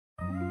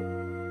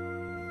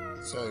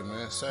Say,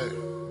 man, say.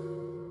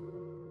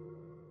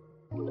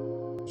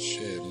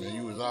 Shit, man,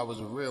 you was always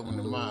a real one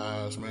in my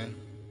eyes, man.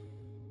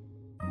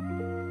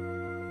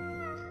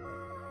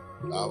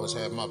 You always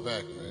had my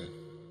back, man.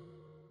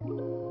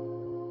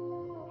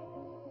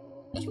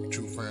 That's what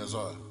true friends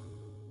are.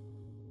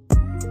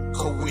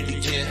 Go with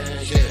it,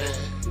 yeah.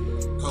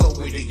 Go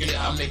with it,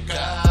 yeah, I'm the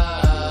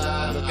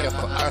guy. Look out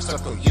for our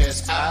circle,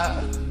 yes,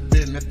 I've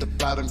been at the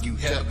bottom, you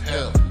help.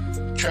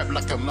 Trapped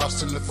like I'm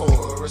lost in the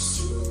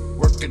forest.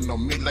 Working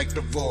on me like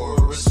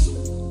divorce.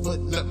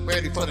 Putting up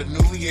ready for the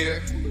new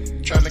year.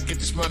 Trying to get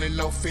this money,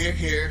 no fear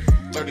here.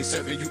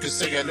 37, you can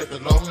say I lived a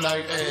long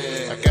life.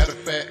 I got a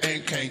fat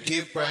and can't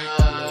get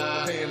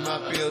right. Paying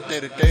my bill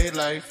day-to-day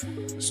life.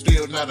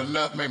 Still not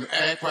enough, make me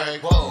act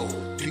right. Whoa,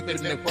 deep in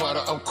that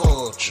water, I'm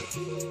culture.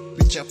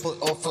 Bitch, I put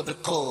on for the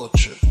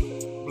culture.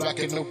 Black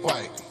and the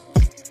white.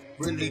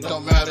 Really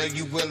don't matter,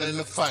 you willing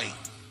to fight.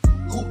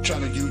 Who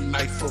tryna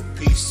unite for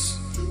peace?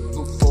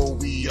 Before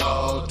we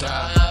all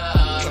die.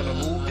 Tryna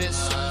move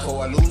this,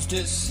 before I lose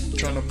this.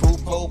 Tryna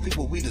prove poor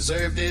people we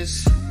deserve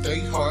this. They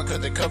hard cause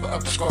they cover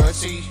up the scar,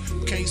 see.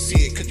 Can't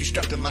see it cause you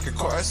strapped in like a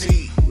car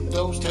seat.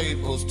 Those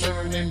tables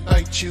turn and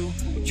bite you.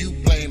 You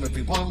blame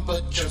everyone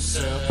but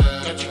yourself.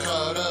 Got you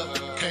caught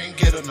up, can't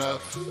get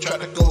enough. Try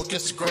to go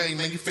against the grain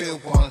and you feel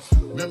one.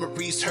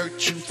 Memories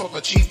hurt you for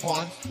a cheap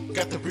one.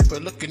 Got the reaper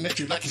looking at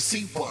you like you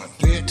see one.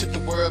 Dead to the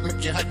world,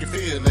 make you hide your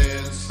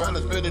feelings.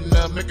 Violence building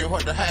up, make it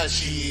hard to hide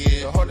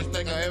shit. The hardest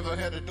thing I ever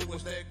had to do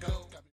was let go.